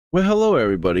Well, hello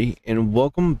everybody, and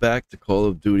welcome back to Call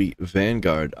of Duty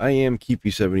Vanguard. I am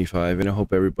Keepy75, and I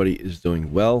hope everybody is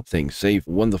doing well, staying safe.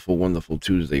 Wonderful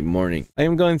Tuesday morning. I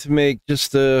am going to make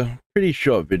just a pretty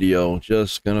short video,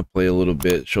 just gonna play a little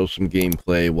bit, show some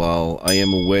gameplay while I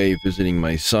am away visiting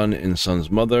my son and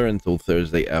son's mother until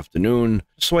Thursday afternoon,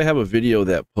 so I have a video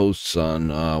that posts on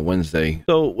Wednesday.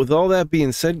 So with all that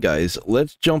being said, guys,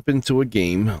 let's jump into a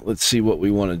game. Let's see what we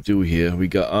want to do here. We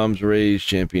got arms raised,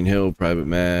 champion hill, private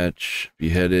match,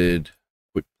 beheaded,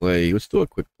 quick play. Let's do a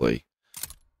quick play.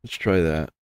 Let's try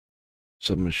that.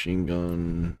 Submachine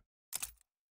gun.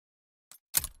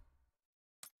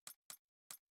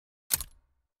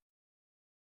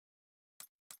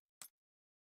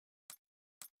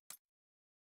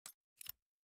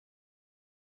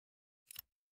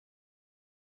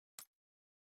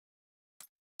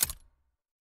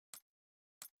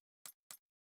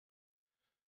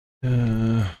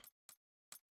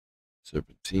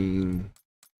 Serpentine.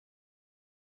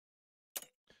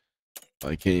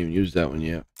 I can't even use that one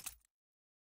yet.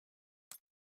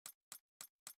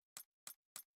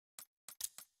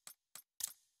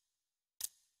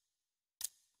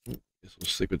 Guess we'll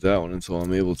stick with that one until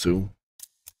I'm able to.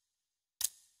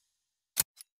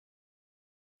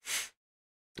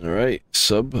 Alright,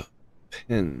 sub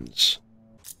pens.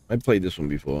 I played this one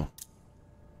before.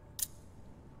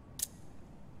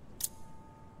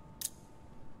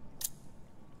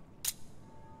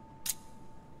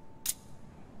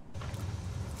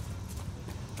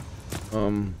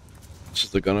 This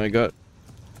is the gun I got.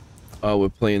 We're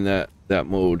playing that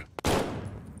mode.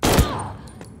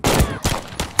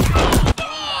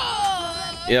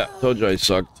 Yeah, told you I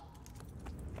sucked.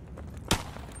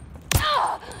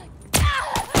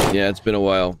 Yeah, it's been a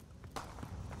while.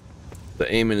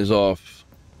 The aiming is off,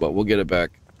 but we'll get it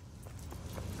back.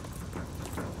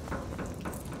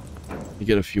 You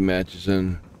get a few matches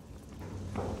in.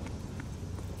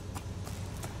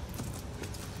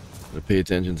 Gotta pay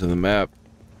attention to the map.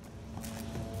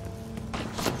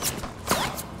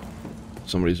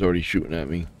 Somebody's already shooting at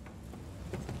me.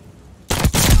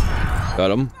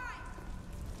 Got him.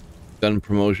 Gun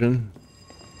promotion.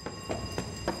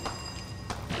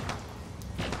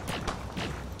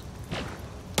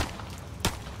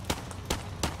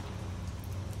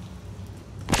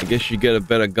 I guess you get a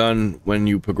better gun when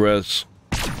you progress.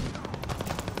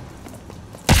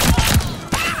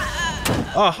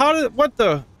 Oh, how did... What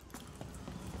the...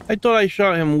 I thought I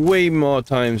shot him way more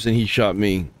times than he shot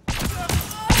me.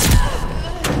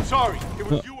 Sorry, it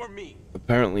was you or me.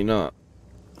 Apparently not.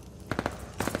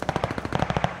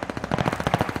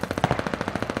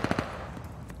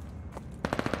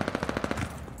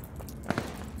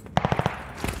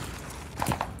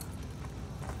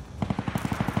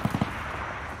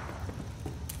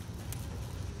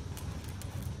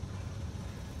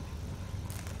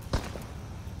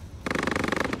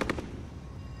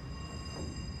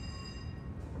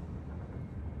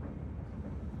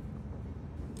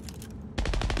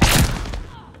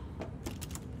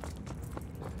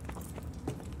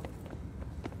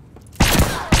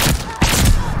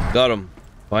 Got him.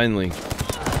 Finally.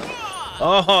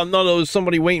 Oh, no, there was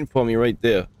somebody waiting for me right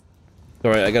there.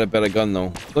 Alright, I got a better gun,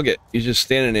 though. Look at, he's just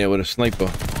standing there with a sniper.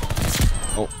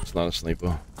 Oh, it's not a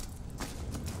sniper.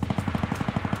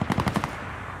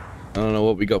 I don't know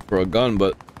what we got for a gun,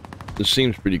 but this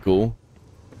seems pretty cool.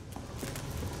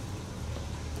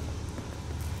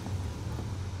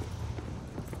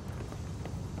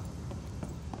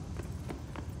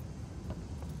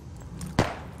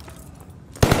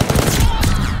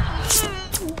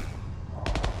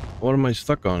 What am I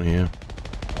stuck on here?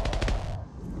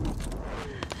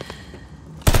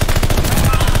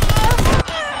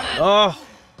 Oh!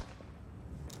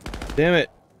 Damn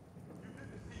it.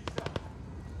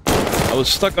 I was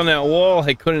stuck on that wall.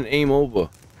 I couldn't aim over.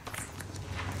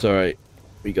 It's alright.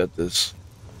 We got this.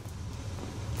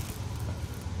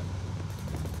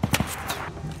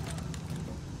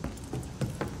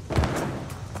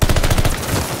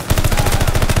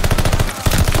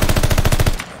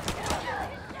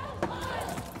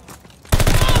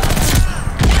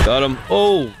 Got him.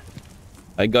 Oh!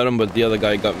 I got him, but the other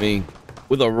guy got me.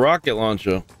 With a rocket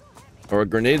launcher. Or a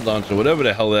grenade launcher, whatever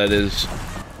the hell that is.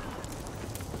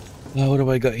 What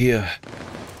do I got here?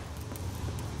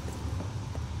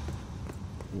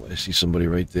 Oh, I see somebody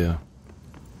right there.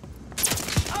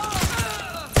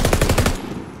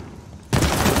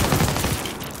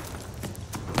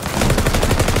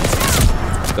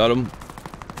 Got him.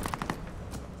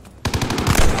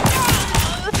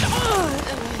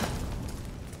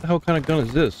 What the hell kind of gun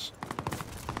is this?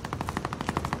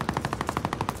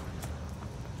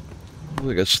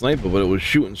 Like a sniper, but it was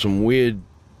shooting some weird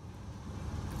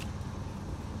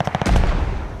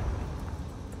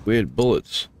Weird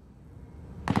bullets.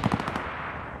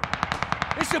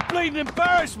 It's a bleeding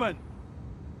embarrassment.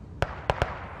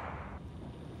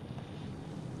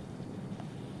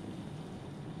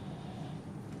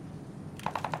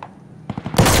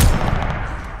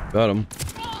 Got him.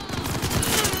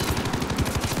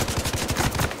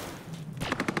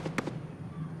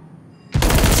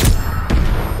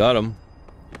 Got him.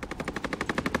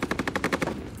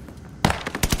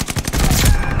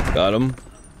 Got him.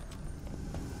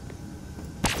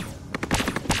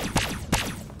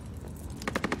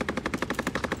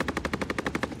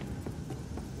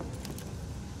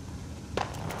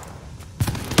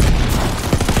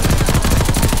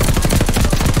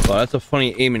 Oh, that's a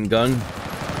funny aiming gun.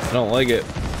 I don't like it.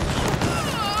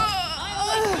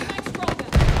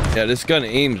 Yeah, this gun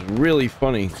aims really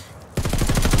funny.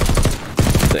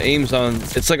 The aim's on...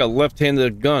 It's like a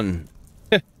left-handed gun.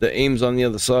 The aim's on the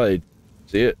other side.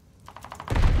 See it?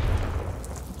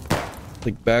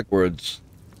 Like backwards.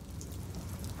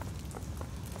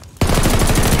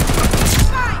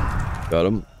 Got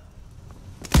him.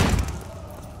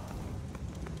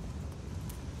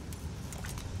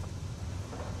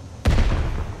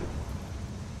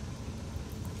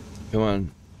 Come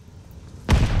on.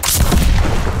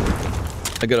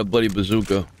 I got a bloody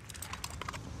bazooka.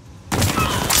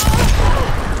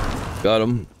 Got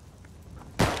him.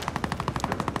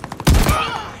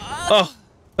 Oh!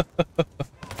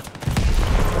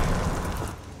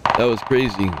 That was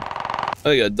crazy.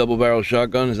 I got a double barrel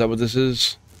shotgun. Is that what this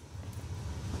is?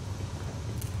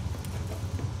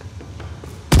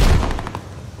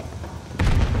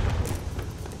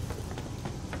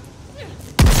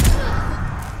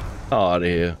 Out of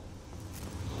here.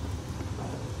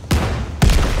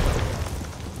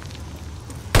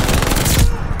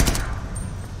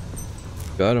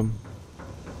 Got him.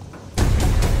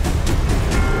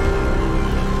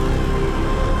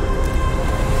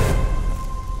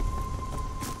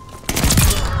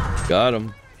 Got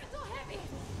him.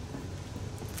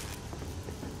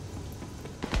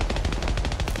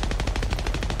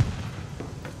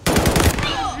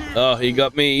 Oh, he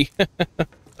got me.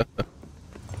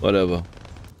 Whatever.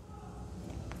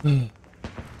 I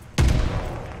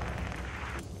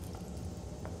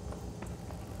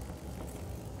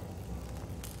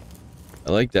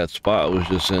like that spot I was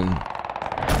just in.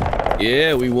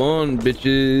 Yeah, we won,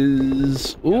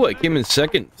 bitches. Ooh, I came in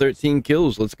second. 13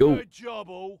 kills. Let's go. Good job,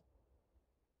 all.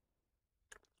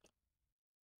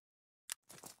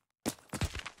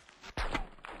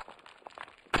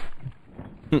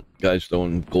 Guys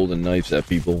throwing golden knives at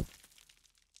people.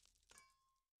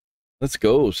 Let's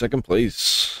go. Second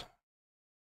place.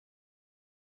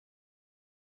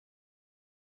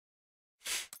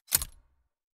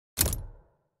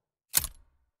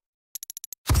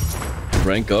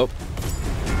 Rank up.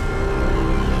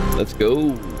 Let's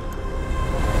go.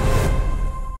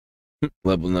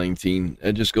 Level 19.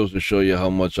 That just goes to show you how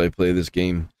much I play this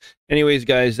game. Anyways,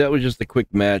 guys, that was just a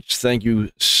quick match. Thank you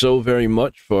so very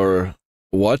much for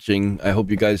watching. I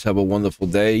hope you guys have a wonderful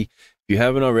day. If you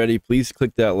haven't already, please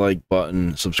click that like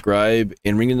button, subscribe,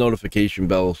 and ring the notification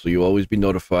bell so you'll always be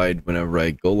notified whenever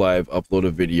I go live, upload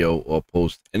a video, or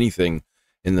post anything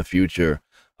in the future.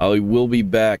 I will be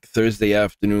back Thursday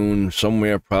afternoon,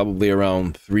 somewhere probably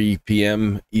around 3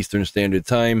 p.m. Eastern Standard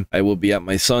Time. I will be at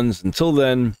my son's. Until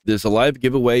then, there's a live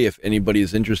giveaway if anybody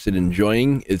is interested in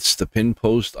joining. It's the pin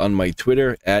post on my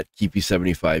Twitter at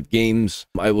Keepy75Games.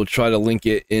 I will try to link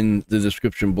it in the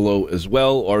description below as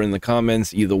well, or in the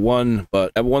comments, either one.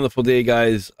 But have a wonderful day,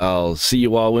 guys. I'll see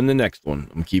you all in the next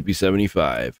one. I'm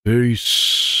Keepy75.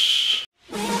 Peace.